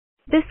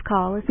This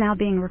call is now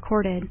being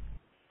recorded.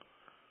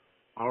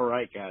 All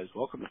right, guys.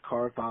 Welcome to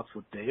Car Thoughts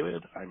with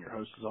David. I'm your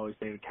host, as always,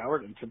 David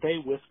Coward. And today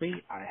with me,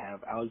 I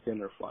have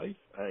Alexander Fleith.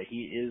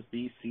 He is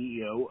the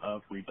CEO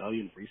of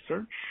Rebellion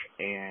Research.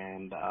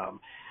 And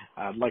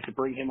I'd like to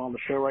bring him on the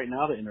show right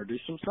now to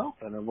introduce himself.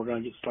 And then we're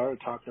going to get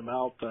started talking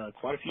about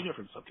quite a few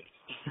different subjects.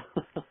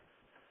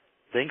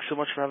 Thanks so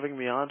much for having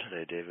me on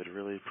today, David.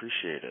 Really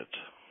appreciate it.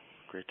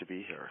 Great to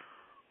be here.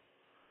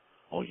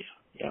 Oh, yeah.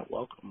 Yeah,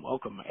 welcome.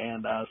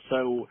 And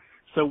so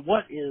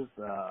what is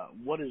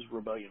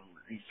Rebellion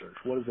Research?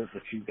 What is it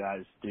that you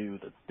guys do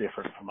that's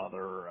different from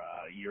other?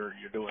 You're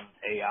doing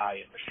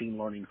AI and machine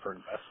learning for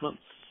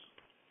investments.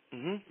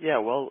 Yeah.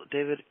 Well,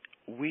 David,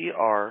 we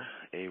are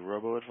a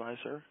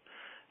robo-advisor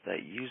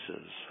that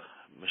uses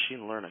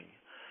machine learning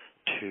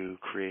to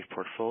create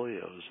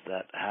portfolios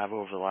that have,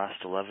 over the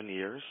last 11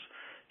 years,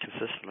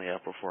 consistently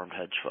outperformed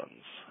hedge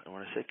funds. And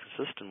when I say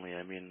consistently,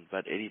 I mean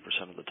about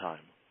 80% of the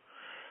time.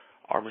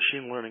 Our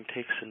machine learning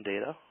takes in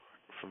data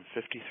from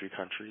 53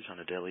 countries on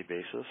a daily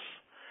basis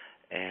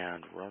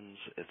and runs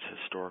its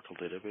historical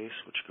database,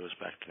 which goes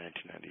back to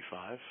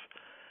 1995,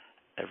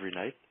 every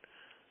night.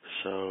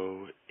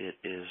 So it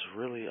is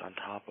really on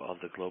top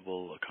of the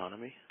global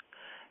economy.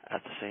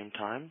 At the same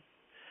time,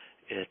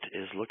 it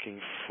is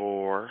looking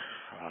for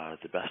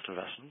the best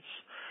investments.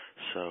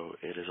 So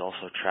it is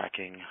also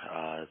tracking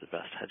the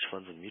best hedge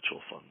funds and mutual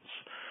funds.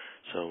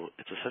 So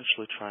it's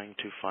essentially trying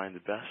to find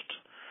the best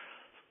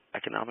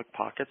economic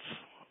pockets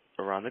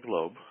around the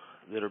globe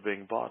that are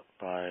being bought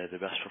by the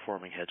best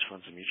performing hedge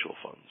funds and mutual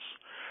funds.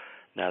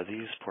 Now,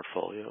 these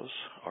portfolios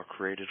are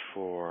created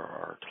for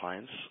our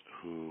clients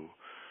who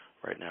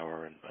right now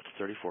are in about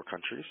 34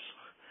 countries.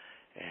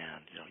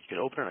 And, you can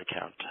open an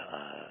account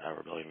at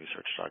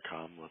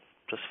rebellionresearch.com with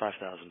just $5,000.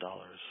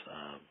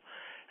 And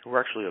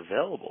we're actually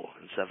available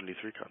in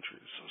 73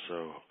 countries.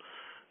 So,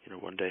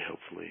 one day,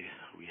 hopefully,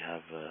 we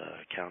have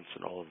accounts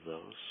in all of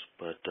those.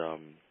 But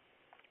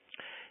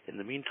in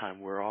the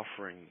meantime, we're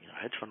offering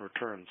hedge fund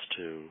returns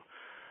to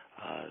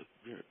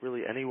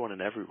really anyone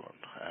and everyone.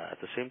 At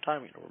the same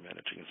time, we're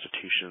managing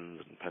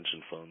institutions and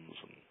pension funds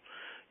and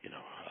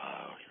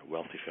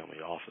wealthy family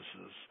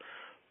offices.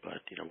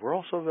 But we're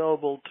also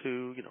available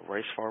to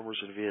rice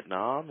farmers in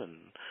Vietnam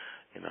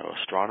and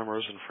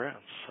astronomers in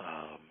France.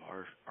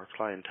 Our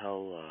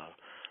clientele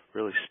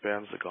really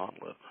spans the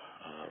gauntlet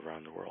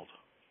around the world.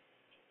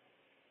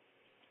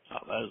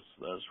 Oh,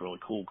 that's really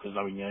cool because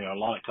a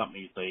lot of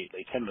companies they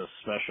tend to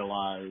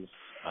specialize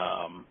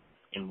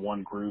in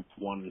one group,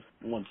 one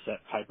set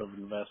type of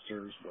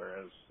investors,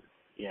 whereas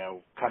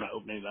kind of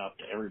opening it up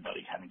to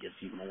everybody kind of gives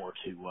you more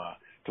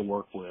to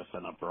work with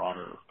and a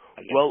broader.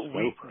 Well,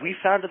 we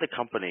founded the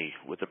company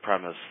with the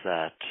premise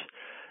that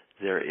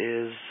there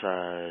is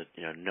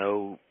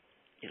no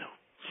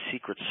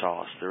secret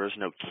sauce. There is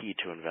no key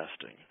to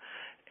investing,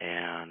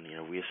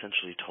 and we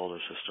essentially told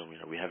our system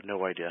we have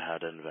no idea how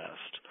to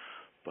invest.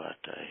 But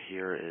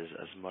here is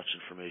as much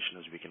information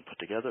as we can put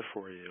together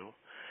for you,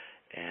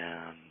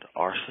 and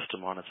our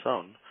system on its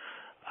own,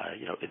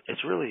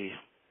 it's really,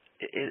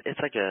 it's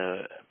like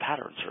a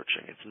pattern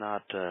searching. It's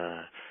not,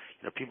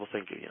 people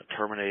think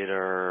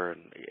Terminator,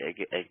 and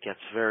it gets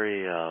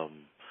very,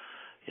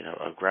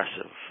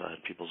 aggressive in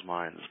people's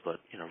minds. But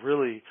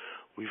really,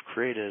 we've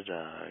created,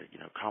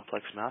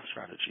 complex math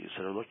strategies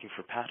that are looking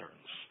for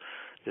patterns.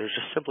 They're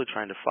just simply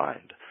trying to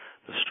find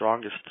the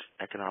strongest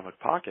economic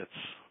pockets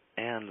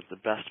and the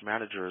best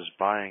managers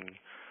buying,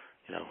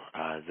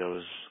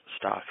 those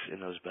stocks in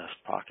those best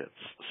pockets.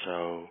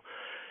 So,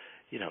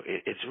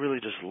 it's really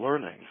just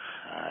learning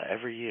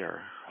every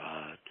year,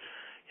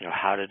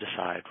 how to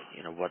decide,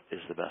 what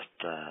is the best,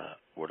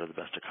 what are the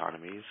best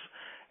economies,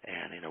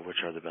 and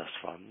which are the best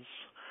funds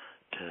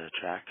to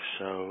track.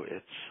 So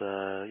it's,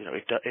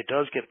 it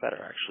does get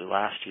better actually.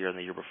 Last year and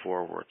the year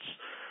before were its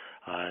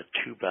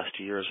two best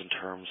years in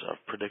terms of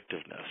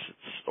predictiveness.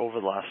 It's over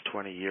the last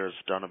 20 years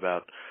done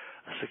about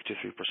a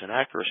 63%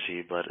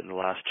 accuracy, but in the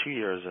last 2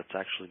 years, it's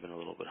actually been a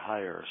little bit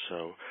higher.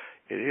 So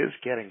it is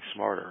getting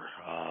smarter.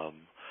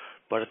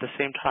 But at the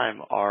same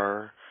time,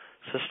 our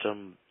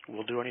system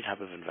will do any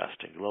type of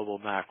investing, global,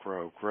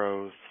 macro,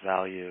 growth,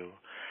 value.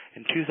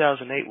 In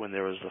 2008, when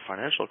there was the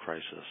financial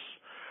crisis,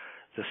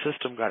 the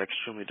system got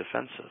extremely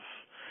defensive.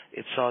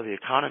 It saw the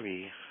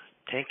economy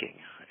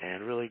tanking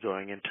and really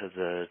going into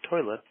the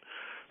toilet,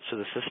 so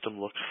the system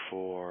looked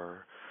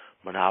for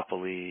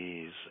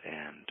monopolies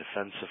and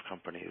defensive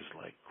companies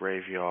like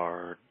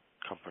graveyard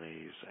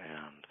companies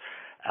and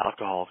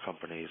alcohol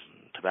companies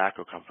and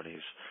tobacco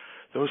companies,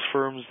 those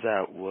firms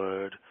that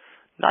would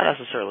not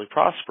necessarily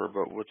prosper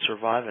but would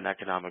survive an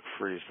economic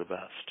freeze the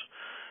best.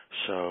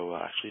 So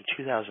actually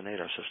in 2008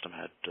 our system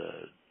had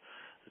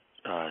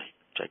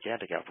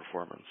gigantic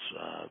outperformance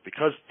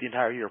because the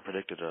entire year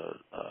predicted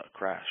a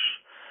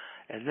crash.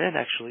 And then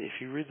actually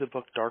if you read the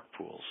book Dark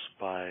Pools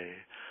by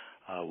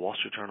Wall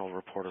Street Journal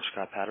reporter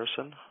Scott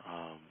Patterson.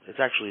 It's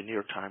actually a New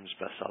York Times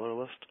bestseller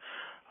list.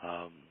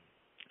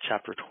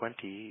 Chapter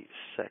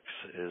 26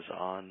 is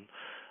on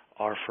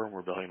our firm,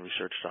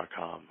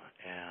 RebellionResearch.com,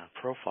 and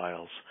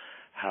profiles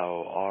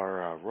how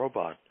our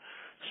robot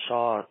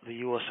saw the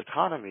U.S.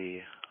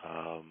 economy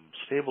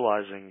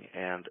stabilizing,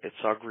 and it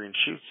saw green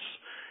shoots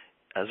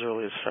as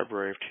early as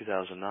February of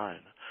 2009.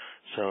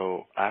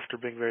 So after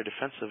being very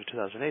defensive in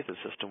 2008,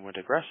 the system went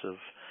aggressive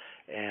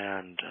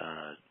and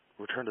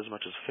returned as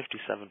much as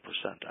 57%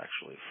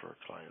 actually for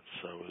clients.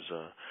 So it was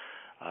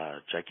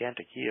a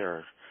gigantic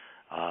year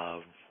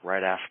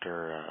right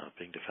after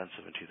being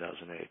defensive in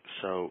 2008.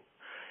 So,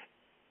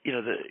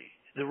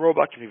 the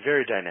robot can be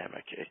very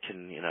dynamic. It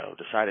can,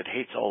 decide it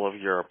hates all of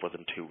Europe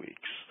within 2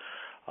 weeks,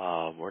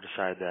 or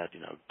decide that,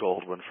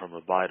 gold went from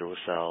a buy to a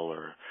sell,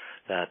 or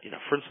that,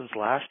 for instance,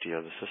 last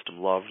year the system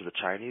loved the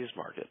Chinese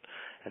market,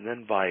 and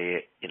then by,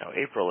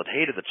 April it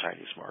hated the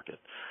Chinese market,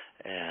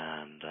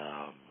 and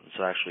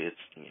so actually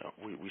it's,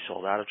 we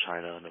sold out of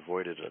China and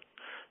avoided a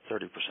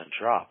 30%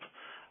 drop,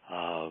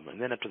 and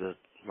then after the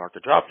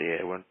market dropped,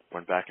 it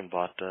went back and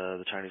bought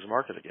the Chinese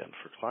market again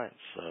for clients.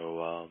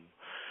 So,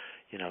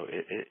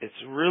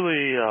 it's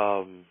really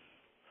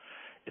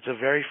it's a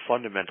very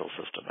fundamental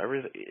system.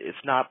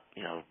 It's not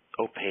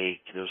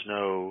opaque. There's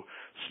no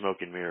smoke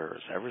and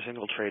mirrors. Every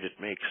single trade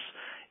it makes,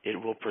 it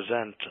will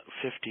present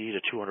 50 to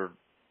 200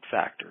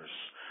 factors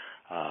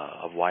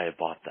of why it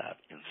bought that.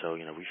 And so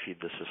we feed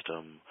the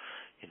system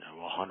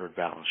 100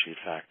 balance sheet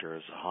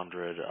factors,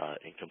 100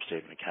 income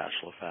statement and cash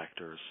flow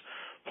factors,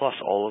 plus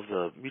all of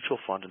the mutual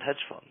fund and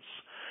hedge funds.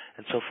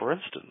 And so, for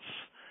instance,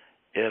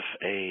 if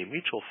a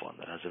mutual fund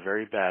that has a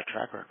very bad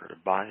track record of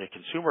buying a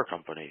consumer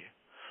company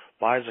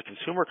buys a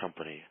consumer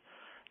company,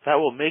 that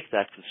will make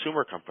that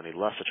consumer company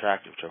less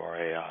attractive to our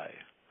AI.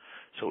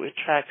 So it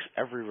tracks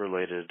every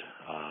related,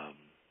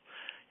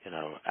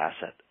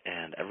 asset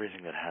and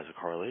everything that has a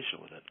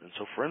correlation with it. And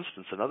so, for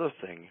instance, another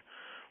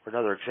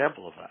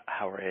example of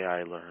how our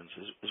AI learns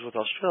is with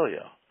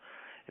Australia.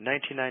 In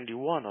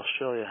 1991,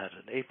 Australia had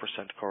an 8%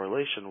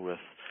 correlation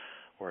with,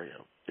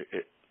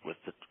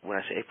 when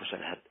I say 8%,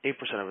 it had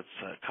 8% of its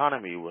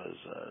economy was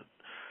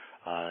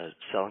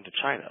selling to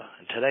China,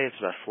 and today it's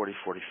about 45%.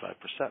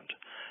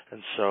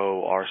 And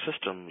so our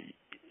system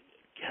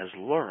has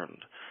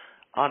learned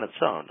on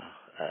its own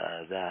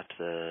that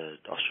the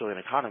Australian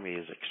economy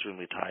is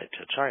extremely tied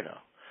to China,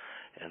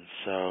 and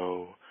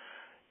so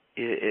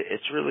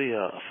it's really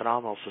a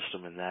phenomenal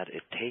system in that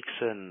it takes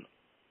in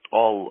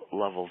all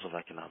levels of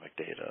economic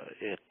data.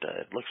 It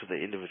looks at the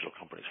individual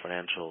company's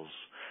financials.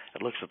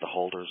 It looks at the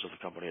holders of the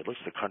company. It looks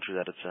at the country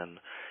that it's in.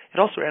 It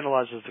also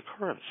analyzes the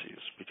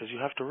currencies, because you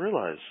have to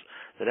realize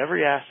that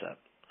every asset,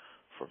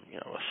 from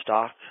a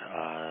stock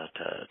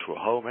to a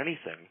home,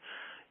 anything,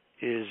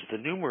 is the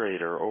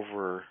numerator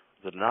over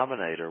the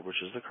denominator,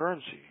 which is the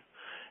currency.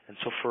 And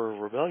so for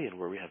Rebellion,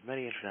 where we have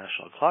many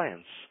international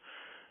clients,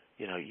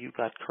 you've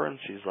got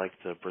currencies like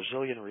the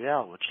Brazilian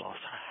real, which lost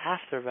half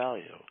their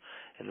value,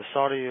 and the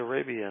Saudi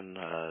Arabian,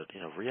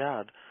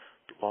 riyad,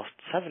 lost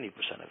 70%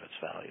 of its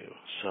value.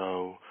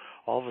 So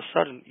all of a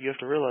sudden, you have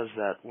to realize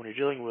that when you're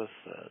dealing with,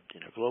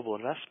 global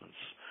investments,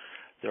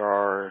 there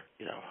are,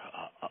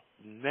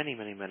 many,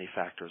 many, many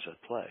factors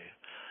at play.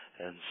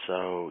 And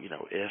so,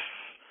 if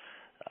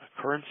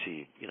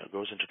currency,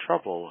 goes into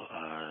trouble,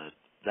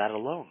 that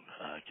alone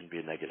can be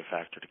a negative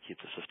factor to keep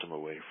the system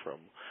away from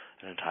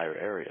an entire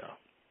area.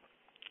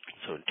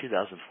 So in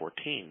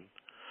 2014,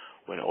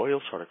 when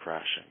oil started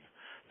crashing,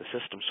 the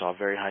system saw a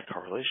very high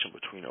correlation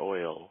between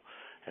oil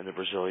and the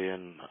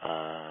Brazilian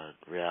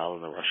real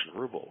and the Russian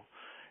ruble.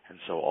 And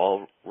so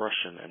all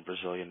Russian and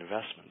Brazilian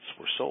investments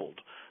were sold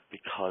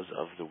because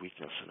of the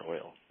weakness in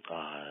oil.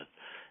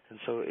 And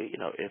so,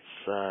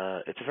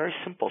 it's a very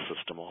simple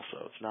system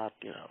also. It's not,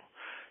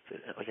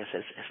 like I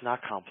said, it's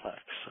not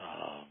complex.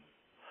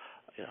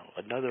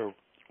 Another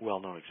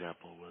well-known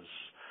example was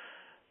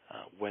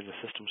when the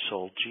system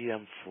sold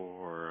GM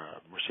for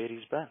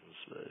Mercedes-Benz.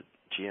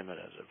 GM had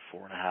a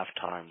 4.5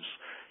 times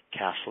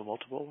cash flow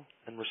multiple,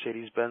 and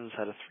Mercedes-Benz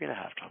had a 3.5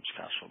 times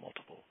cash flow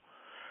multiple.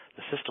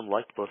 The system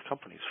liked both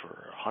companies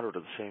for 100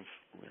 of the same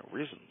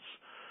reasons,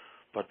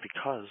 but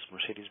because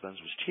Mercedes-Benz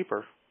was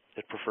cheaper,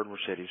 it preferred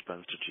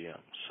Mercedes-Benz to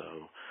GM. So,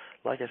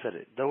 like I said,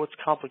 though it's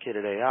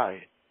complicated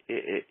AI,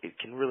 it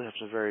can really have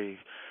some very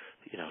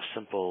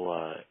simple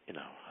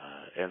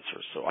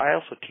answers. So I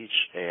also teach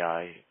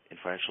AI in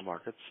financial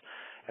markets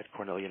at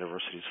Cornell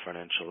University's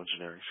Financial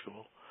Engineering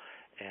School,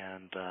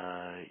 and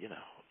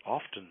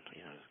often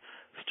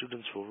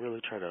students will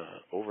really try to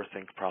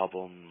overthink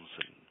problems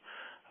and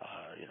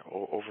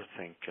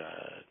overthink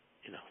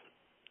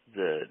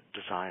the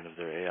design of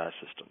their AI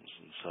systems.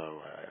 And so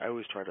I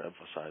always try to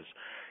emphasize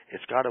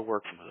it's got to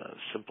work from a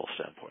simple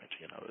standpoint.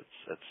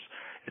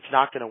 It's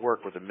not going to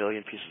work with 1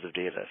 million pieces of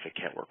data if it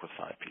can't work with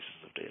 5 pieces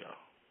of data.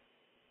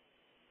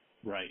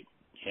 Right.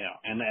 Yeah,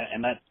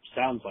 and that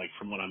sounds like,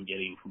 from what I'm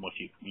getting from what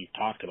you've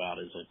talked about,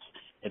 is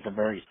it's a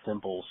very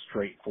simple,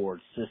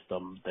 straightforward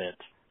system that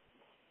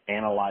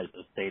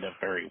analyzes data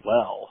very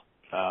well,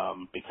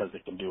 because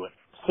it can do it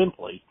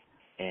simply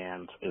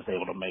and is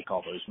able to make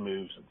all those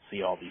moves and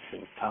see all these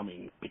things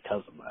coming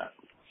because of that.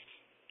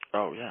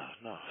 Oh yeah,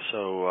 no.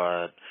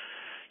 So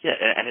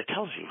and it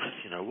tells you,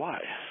 why.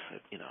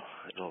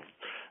 It'll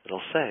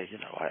it'll say,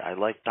 I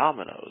like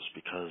Domino's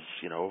because,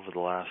 over the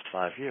last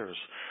 5 years,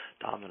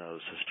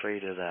 Domino's has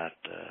traded at,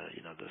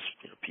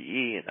 this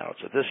PE, and now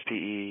it's at this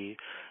PE,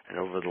 and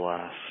over the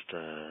last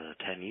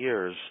 10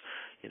 years,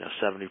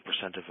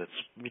 70% of its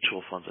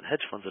mutual funds and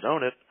hedge funds that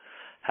own it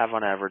have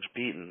on average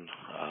beaten,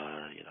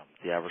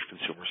 the average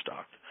consumer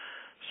stock.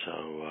 So,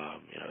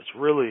 it's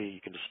really,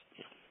 you can just,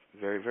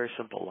 very, very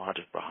simple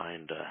logic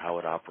behind how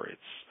it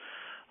operates.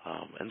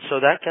 And so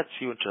that gets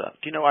you into,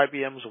 do you know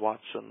IBM's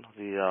Watson,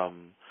 the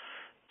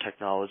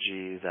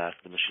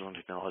machine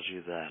learning technology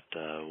that,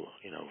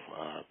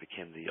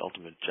 became the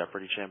ultimate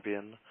Jeopardy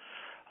champion?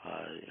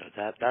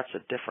 That's a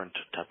different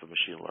type of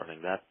machine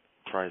learning. That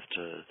tries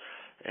to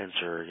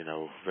answer,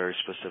 very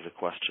specific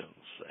questions.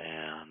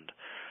 And,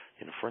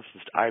 for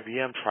instance,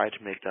 IBM tried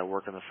to make that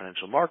work in the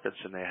financial markets,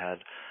 and they had,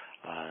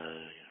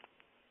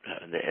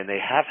 and they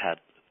have had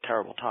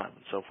terrible time.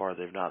 And so far,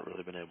 they've not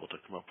really been able to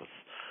come up with,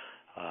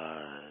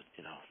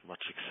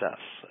 much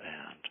success.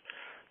 And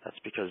that's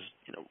because,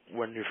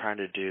 when you're trying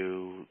to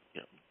do,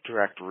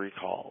 direct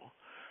recall,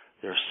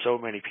 there's so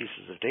many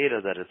pieces of data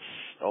that it's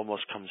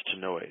almost comes to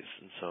noise.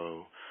 And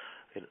so,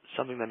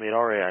 something that made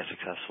our AI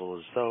successful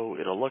is though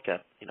it'll look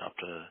at, up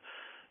to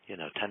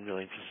 10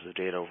 million pieces of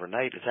data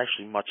overnight, it's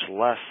actually much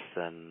less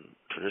than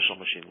traditional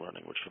machine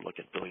learning, which can look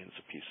at billions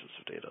of pieces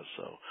of data.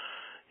 So,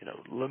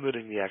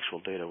 limiting the actual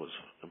data was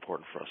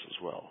important for us as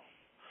well.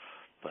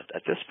 But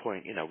at this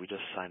point, we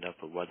just signed up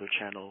a Weather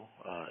Channel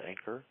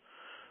anchor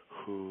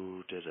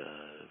who did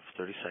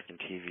a 30-second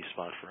TV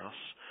spot for us.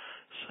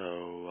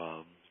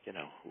 So,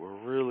 we're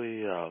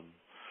really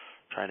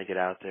trying to get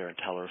out there and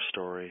tell our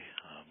story.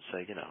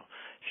 Say,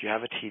 if you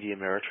have a TD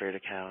Ameritrade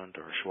account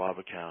or a Schwab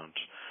account,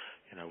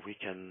 we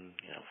can,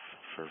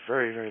 for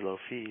very, very low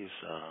fees,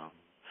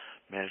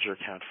 manage your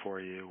account for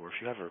you. Or if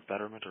you have a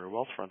Betterment or a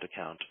Wealthfront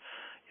account,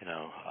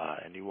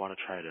 and you want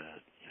to try to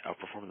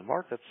outperform the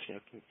markets, you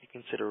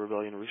consider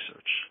Rebellion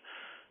Research.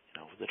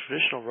 The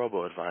traditional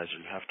robo-advisor,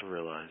 you have to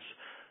realize,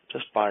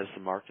 just buys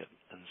the market.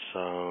 And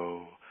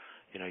so,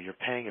 you're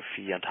paying a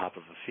fee on top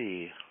of a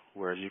fee,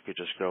 whereas you could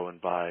just go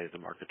and buy the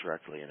market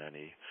directly in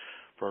any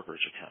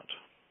brokerage account.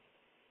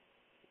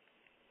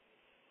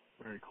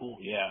 Very cool.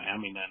 Yeah, I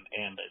mean,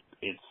 and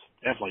it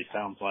definitely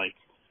sounds like,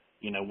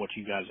 what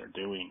you guys are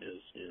doing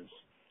is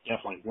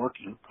definitely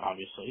working,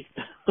 obviously,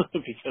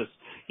 because,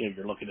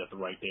 you're looking at the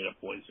right data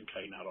points and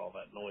cutting out all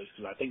that noise.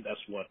 Because I think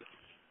that's what,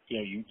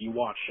 you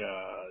watch,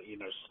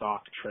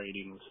 stock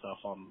trading and stuff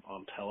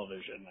on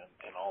television,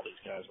 and all these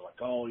guys are like,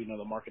 oh,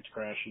 the market's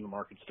crashing, the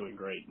market's doing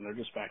great, and they're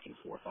just back and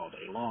forth all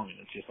day long, and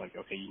it's just like,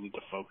 okay, you need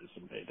to focus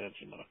and pay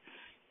attention to,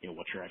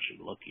 what you're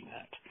actually looking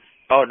at.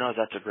 Oh, no,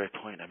 that's a great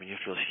point. I mean, you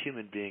feel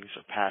human beings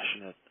are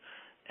passionate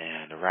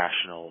and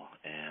irrational,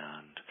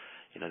 and,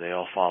 they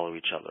all follow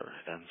each other.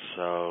 And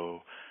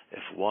so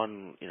if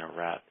one,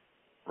 rat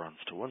runs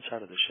to one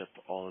side of the ship,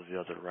 all of the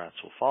other rats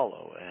will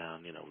follow.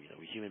 And,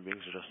 we human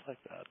beings are just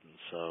like that. And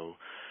so,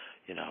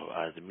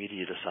 the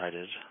media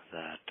decided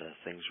that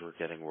things were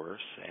getting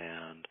worse,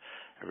 and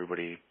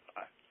everybody,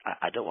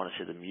 I don't want to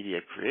say the media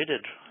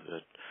created the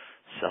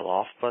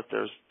sell-off, but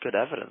there's good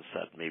evidence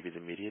that maybe the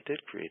media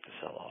did create the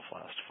sell-off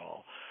last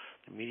fall.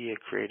 The media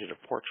created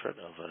a portrait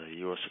of a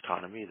U.S.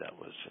 economy that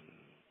was in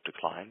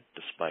decline,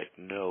 despite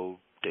no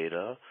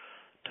data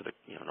to the,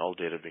 all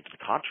data being to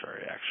the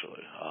contrary,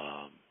 actually.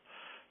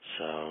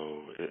 So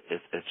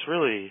it's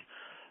really,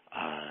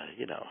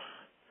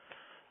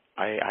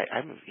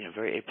 I'm a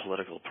very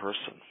apolitical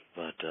person,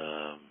 but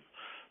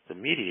the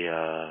media,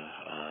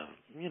 I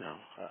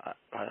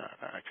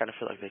kind of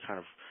feel like they kind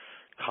of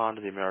conned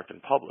the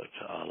American public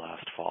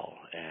last fall,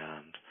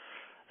 and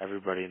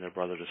everybody and their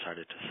brother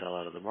decided to sell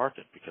out of the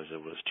market because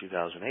it was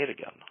 2008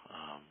 again,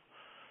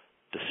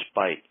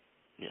 despite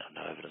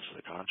no evidence to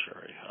the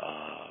contrary.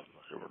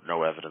 There were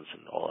no evidence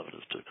and all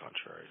evidence to the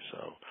contrary.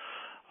 So,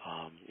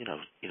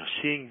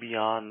 seeing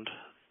beyond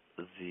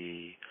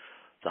the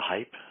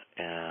hype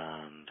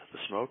and the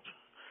smoke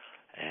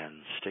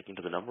and sticking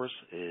to the numbers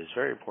is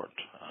very important.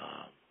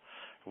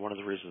 One of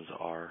the reasons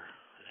our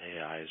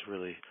AI is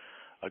really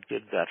a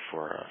good bet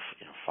for a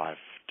 5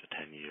 to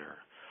 10 year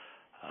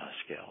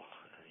scale.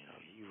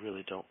 You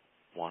really don't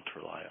want to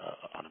rely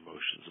on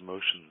emotions.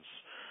 Emotions,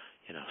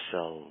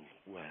 sell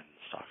when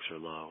stocks are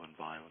low and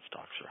buy when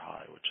stocks are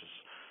high, which is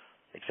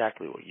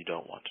exactly what you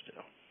don't want to do.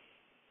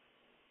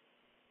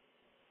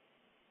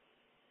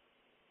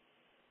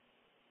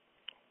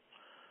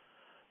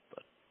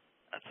 But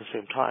at the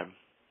same time,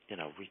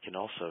 we can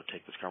also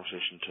take this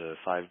conversation to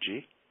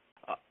 5G.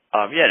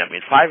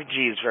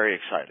 5G is very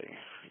exciting.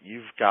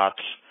 You've got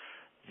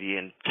the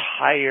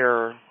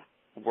entire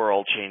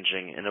world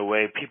changing in a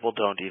way people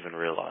don't even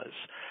realize.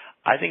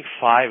 I think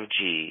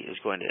 5G is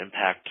going to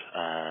impact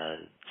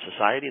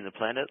society and the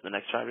planet in the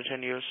next 5 to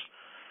 10 years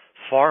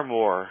far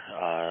more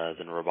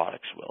than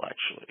robotics will,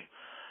 actually.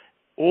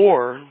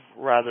 Or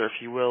rather,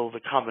 if you will,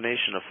 the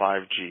combination of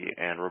 5G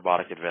and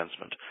robotic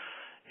advancement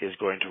is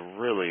going to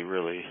really,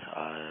 really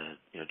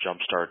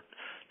jumpstart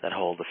that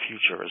whole "the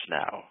future is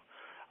now."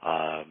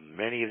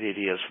 Many of the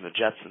ideas from the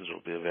Jetsons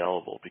will be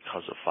available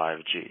because of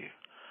 5G.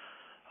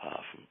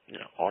 From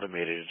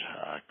automated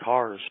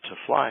cars to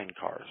flying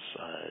cars,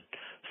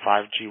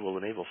 5G will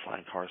enable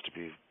flying cars to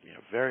be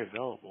very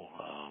available.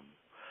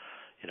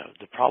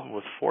 The problem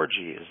with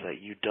 4G is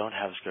that you don't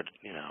have as good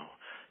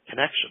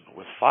connection.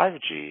 With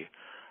 5G,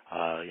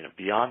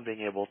 beyond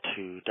being able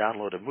to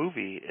download a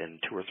movie in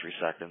 2 or 3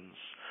 seconds,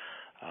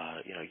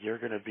 you're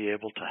going to be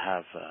able to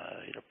have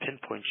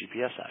pinpoint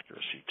GPS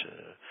accuracy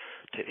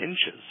to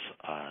inches.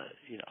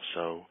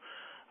 So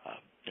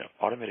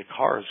automated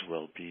cars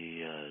will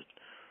be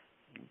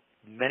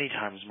many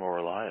times more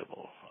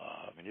reliable.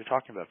 You're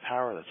talking about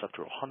power that's up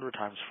to 100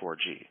 times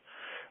 4G.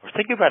 Or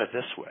think about it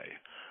this way.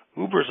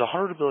 Uber is a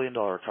 $100 billion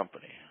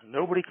company.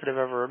 Nobody could have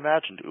ever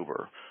imagined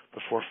Uber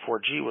before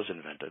 4G was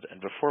invented.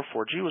 And before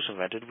 4G was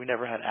invented, we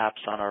never had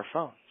apps on our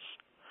phones.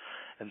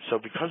 And so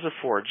because of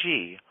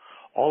 4G,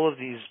 all of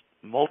these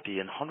multi-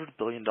 and $100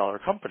 billion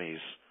companies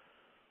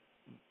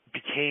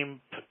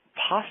became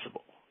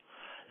possible.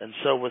 And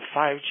so with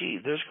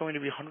 5G, there's going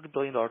to be $100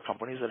 billion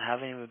companies that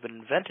haven't even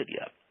been invented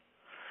yet.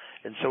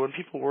 And so when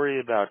people worry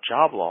about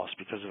job loss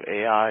because of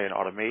AI and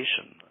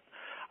automation,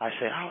 I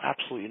say, oh,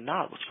 absolutely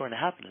not. What's going to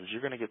happen is you're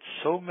going to get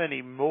so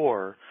many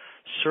more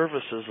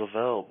services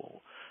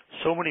available.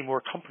 So many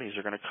more companies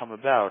are going to come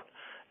about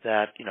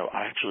that,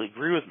 I actually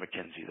agree with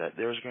McKinsey that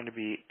there's going to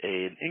be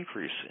an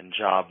increase in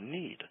job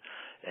need.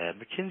 And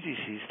McKinsey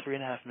sees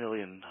 3.5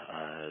 million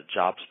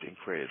jobs being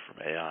created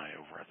from AI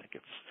over, I think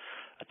it's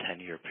a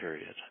 10-year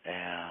period.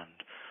 And,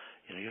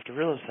 you have to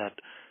realize that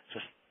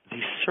just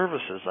these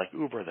services like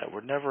Uber that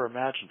were never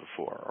imagined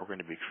before are going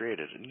to be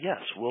created. And yes,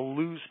 we'll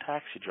lose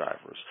taxi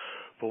drivers.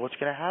 But what's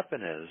going to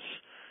happen is,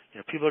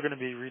 people are going to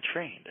be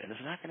retrained. And it's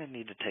not going to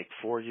need to take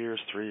 4 years,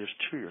 3 years,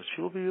 2 years.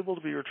 People will be able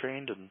to be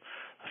retrained in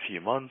a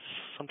few months,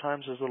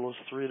 sometimes as little as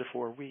 3 to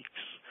 4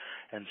 weeks.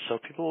 And so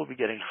people will be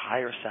getting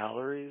higher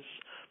salaries,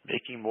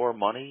 making more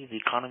money. The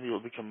economy will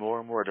become more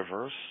and more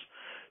diverse.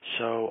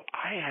 So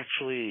I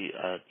actually,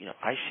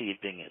 I see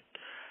it being an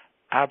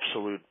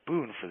absolute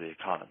boon for the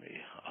economy.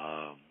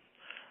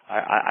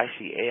 I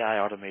see AI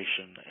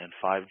automation and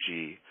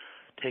 5G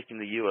taking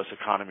the U.S.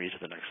 economy to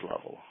the next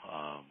level.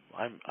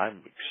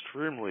 I'm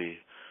extremely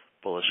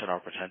bullish on our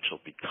potential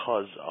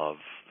because of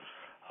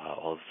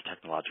all this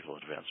technological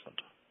advancement.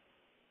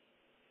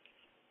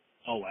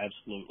 Oh,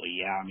 absolutely,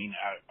 yeah.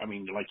 I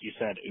mean, like you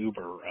said,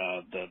 Uber,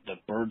 the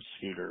bird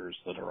scooters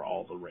that are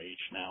all the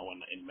rage now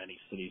in many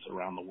cities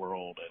around the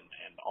world,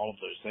 and all of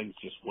those things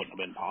just wouldn't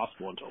have been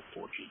possible until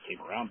 4G came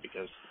around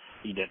because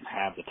you didn't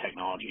have the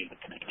technology and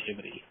the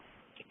connectivity.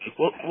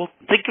 Well,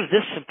 think of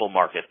this simple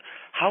market.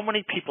 How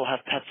many people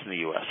have pets in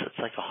the U.S.? It's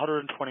like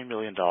 120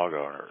 million dog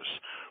owners.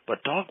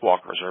 But dog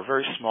walkers are a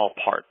very small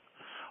part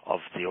of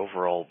the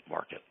overall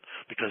market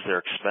because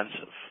they're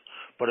expensive.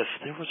 But if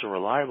there was a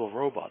reliable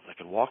robot that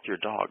could walk your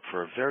dog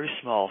for a very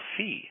small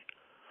fee,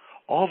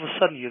 all of a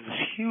sudden you have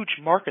this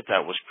huge market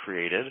that was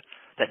created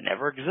that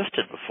never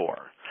existed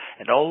before.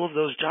 And all of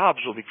those jobs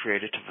will be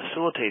created to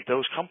facilitate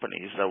those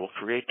companies that will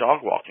create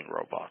dog walking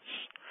robots.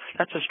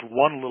 That's just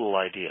one little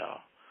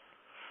idea.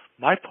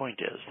 My point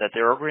is that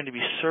there are going to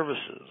be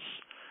services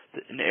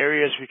in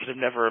areas we could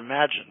have never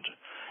imagined.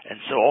 And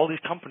so all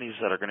these companies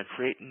that are going to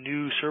create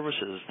new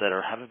services that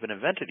haven't been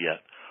invented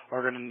yet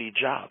are going to need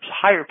jobs,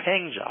 higher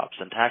paying jobs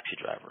than taxi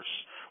drivers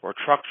or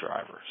truck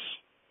drivers.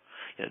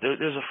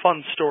 There's a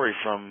fun story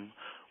from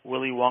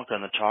Willy Wonka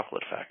and the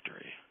Chocolate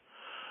Factory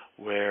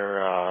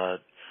where,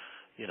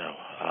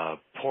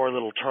 poor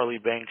little Charlie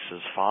Banks'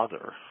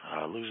 father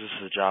loses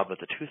his job at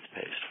the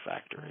toothpaste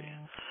factory.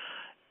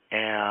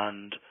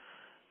 And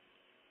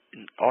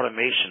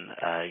automation,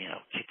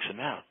 kicks him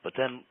out. But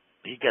then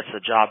he gets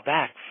the job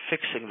back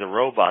fixing the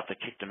robot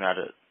that kicked him out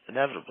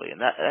inevitably.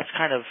 And that's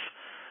kind of,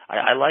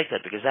 I like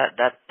that because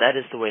that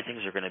is the way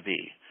things are going to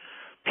be.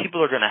 People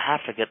are going to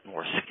have to get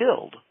more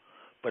skilled,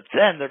 but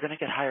then they're going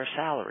to get higher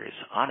salaries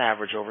on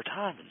average over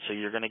time. And so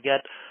you're going to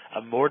get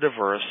a more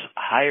diverse,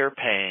 higher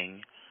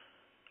paying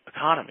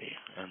economy.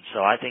 And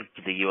so I think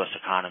the U.S.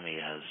 economy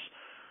has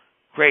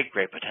great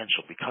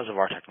potential because of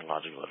our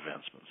technological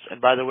advancements. And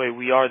by the way,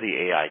 we are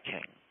the AI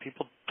king.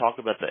 People talk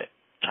about the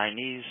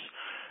Chinese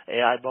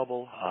AI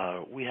bubble.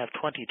 We have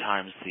 20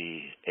 times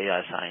the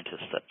AI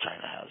scientists that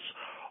China has.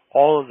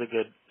 All of the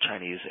good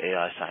Chinese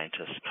AI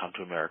scientists come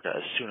to America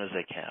as soon as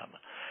they can.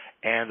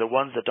 And the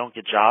ones that don't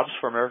get jobs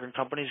for American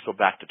companies go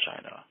back to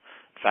China.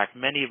 In fact,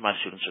 many of my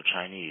students are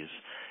Chinese,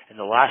 and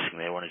the last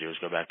thing they want to do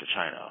is go back to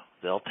China.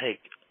 They'll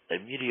take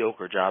a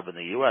mediocre job in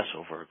the U.S.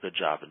 over a good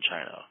job in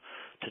China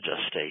to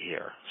just stay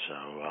here.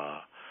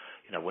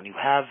 So, when you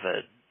have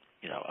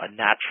a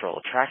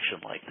natural attraction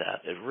like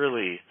that, it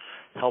really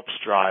helps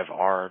drive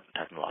our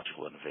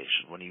technological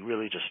innovation. When you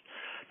really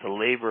the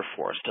labor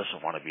force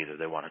doesn't want to be there,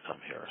 they want to come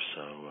here.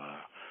 So,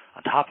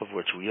 on top of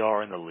which we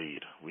are in the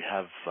lead. We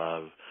have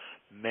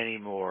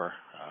many more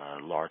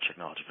large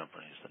technology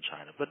companies than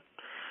China. But,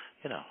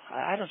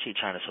 I don't see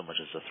China so much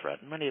as a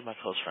threat. Many of my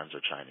close friends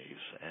are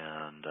Chinese,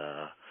 and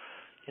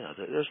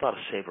there's a lot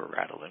of saber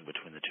rattling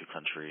between the two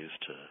countries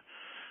to,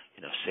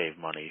 save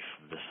money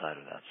from this side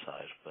or that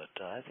side. But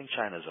I think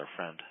China is our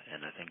friend,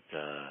 and I think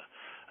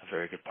a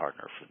very good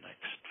partner for the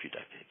next few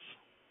decades.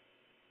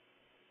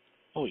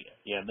 Oh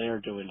yeah, they're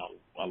doing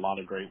a lot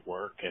of great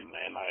work, and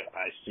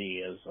I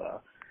see as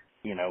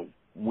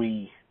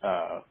we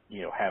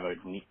have a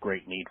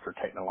great need for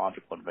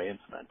technological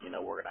advancement.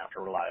 We're going to have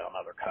to rely on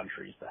other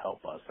countries to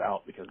help us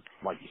out because,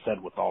 like you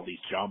said, with all these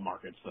job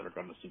markets that are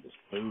going to see this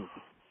boom,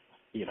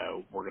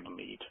 we're going to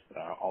need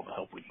all the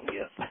help we can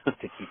get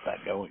to keep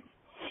that going.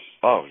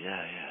 Oh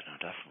yeah, no,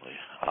 definitely.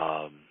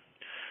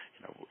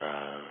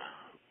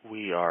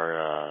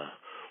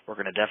 We're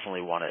going to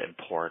definitely want to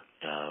import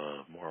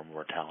more and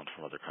more talent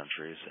from other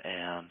countries,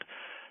 and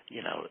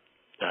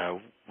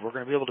we're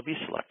going to be able to be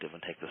selective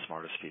and take the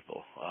smartest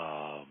people.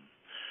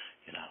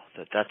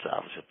 That's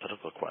obviously a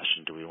political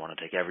question. Do we want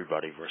to take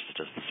everybody versus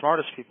just the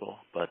smartest people?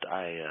 But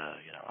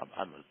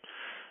I'm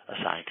a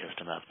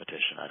scientist, a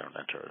mathematician. I don't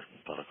enter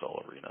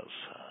political arenas.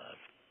 I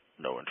have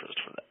no interest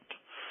for that.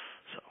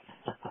 So.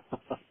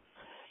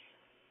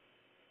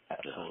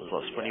 Absolutely,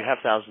 plus, when you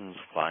have thousands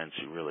of clients,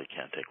 you really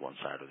can't take one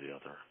side or the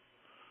other.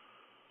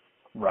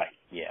 Right.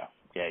 Yeah.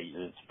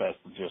 It's best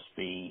to just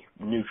be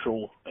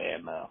neutral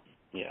and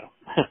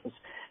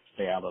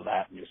stay out of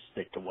that and just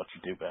stick to what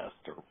you do best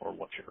or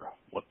what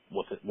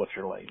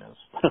your lane is.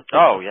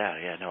 Oh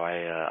yeah. No,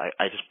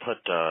 I just put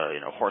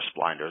horse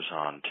blinders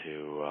on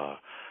to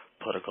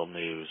political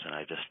news, and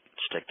I just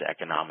stick to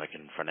economic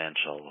and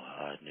financial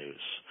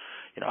news.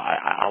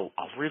 I'll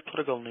read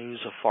political news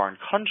of foreign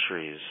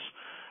countries,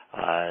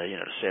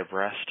 to stay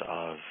abreast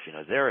of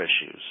their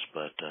issues,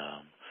 but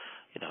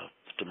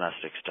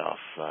domestic stuff,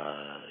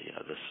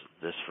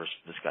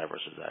 this guy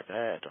versus that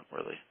guy,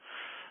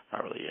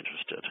 not really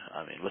interested.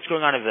 I mean, what's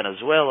going on in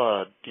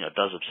Venezuela,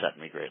 does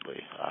upset me greatly.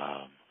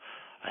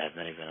 I have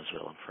many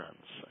Venezuelan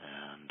friends,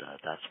 and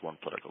that's one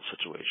political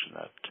situation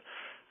that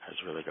has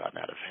really gotten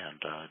out of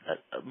hand.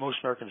 Most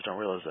Americans don't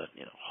realize that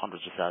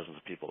hundreds of thousands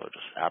of people are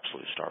just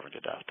absolutely starving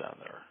to death down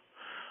there.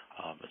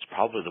 It's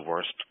probably the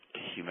worst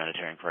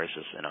humanitarian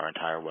crisis in our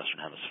entire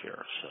Western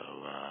Hemisphere.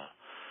 So,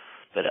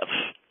 but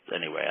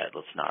anyway,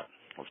 let's not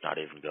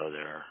even go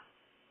there.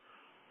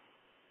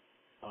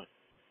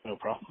 No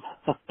problem.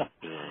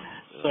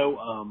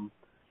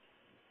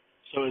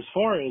 So as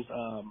far as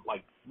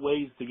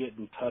ways to get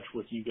in touch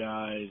with you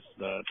guys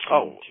to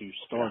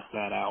start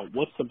that out,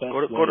 what's the best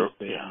way to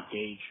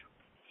engage?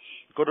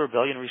 Go to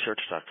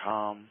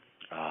rebellionresearch.com,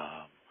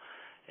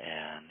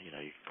 and you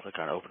can click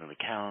on open an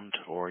account,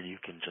 or you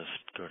can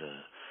just go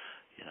to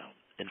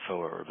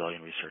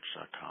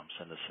info@rebellionresearch.com.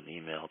 Send us an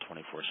email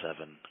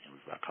 24/7.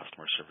 We've got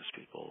customer service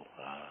people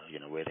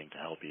waiting to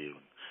help you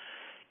and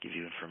give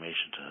you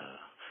information to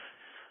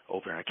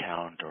open an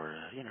account or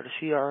to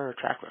see our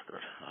track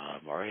record.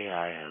 Our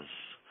AI has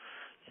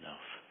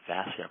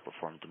vastly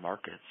outperformed the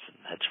markets and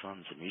hedge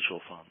funds and mutual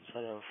funds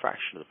at a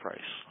fraction of the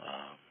price.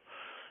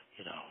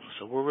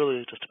 So we're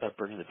really just about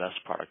bringing the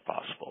best product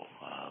possible.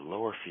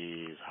 Lower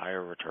fees,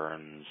 higher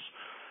returns,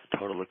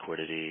 total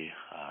liquidity.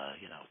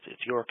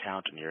 It's your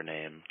account in your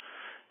name,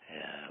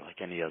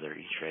 like any other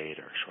E-Trade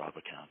or Schwab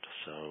account.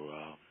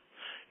 So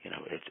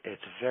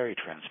it's very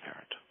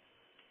transparent.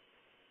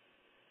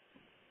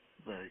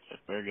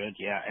 Very good.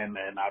 Yeah, and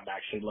I'm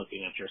actually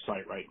looking at your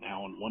site right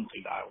now, and one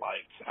thing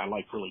I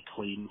like really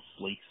clean,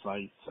 sleek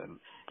sites,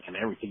 and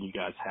everything you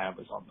guys have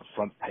is on the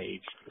front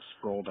page. You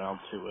scroll down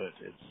to it,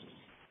 it's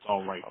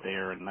all right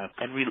there, and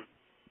we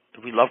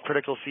love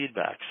critical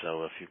feedback.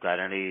 So if you've got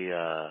any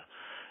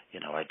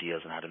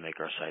ideas on how to make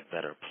our site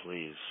better,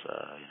 please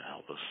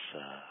help us.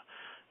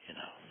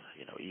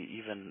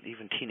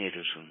 Even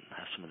teenagers can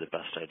have some of the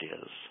best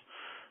ideas.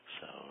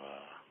 So.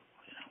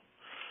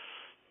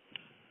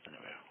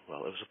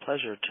 Well, it was a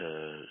pleasure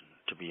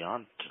to be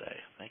on today.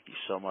 Thank you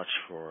so much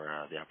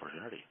for the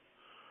opportunity.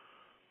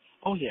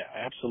 Oh yeah,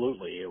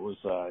 absolutely. It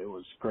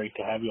was great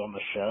to have you on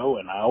the show,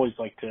 and I always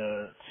like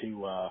to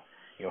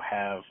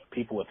have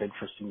people with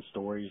interesting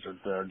stories or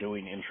that are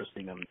doing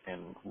interesting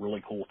and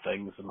really cool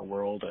things in the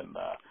world, and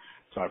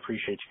so I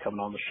appreciate you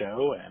coming on the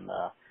show, and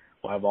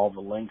we'll have all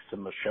the links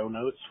in the show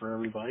notes for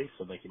everybody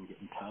so they can get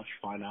in touch,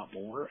 find out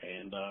more,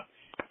 and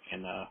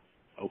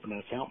open an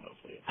account,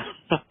 hopefully.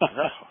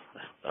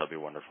 That would be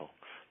wonderful.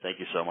 Thank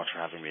you so much for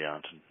having me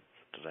on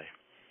today.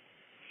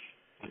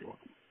 You're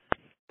welcome.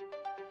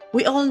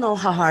 We all know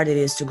how hard it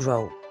is to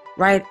grow,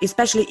 right?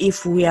 Especially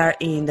if we are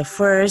in the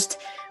first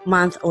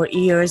month or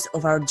years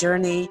of our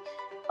journey,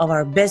 of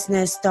our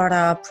business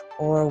startup,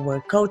 or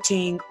we're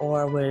coaching,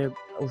 or we're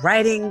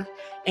writing,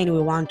 and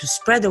we want to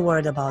spread the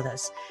word about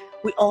us.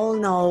 We all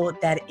know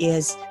that it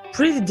is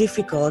pretty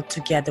difficult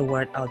to get the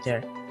word out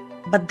there.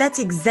 But that's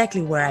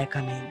exactly where I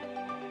come in.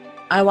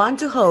 I want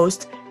to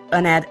host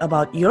an ad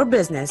about your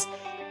business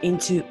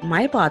into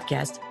my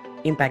podcast,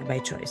 Impact by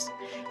Choice.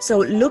 So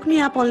look me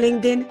up on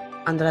LinkedIn,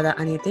 Andrada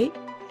Anite,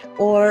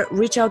 or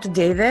reach out to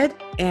David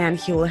and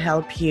he will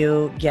help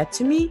you get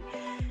to me.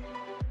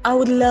 I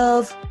would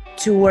love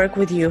to work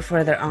with you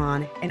further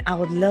on, and I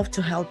would love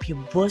to help you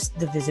boost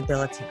the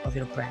visibility of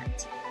your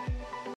brand.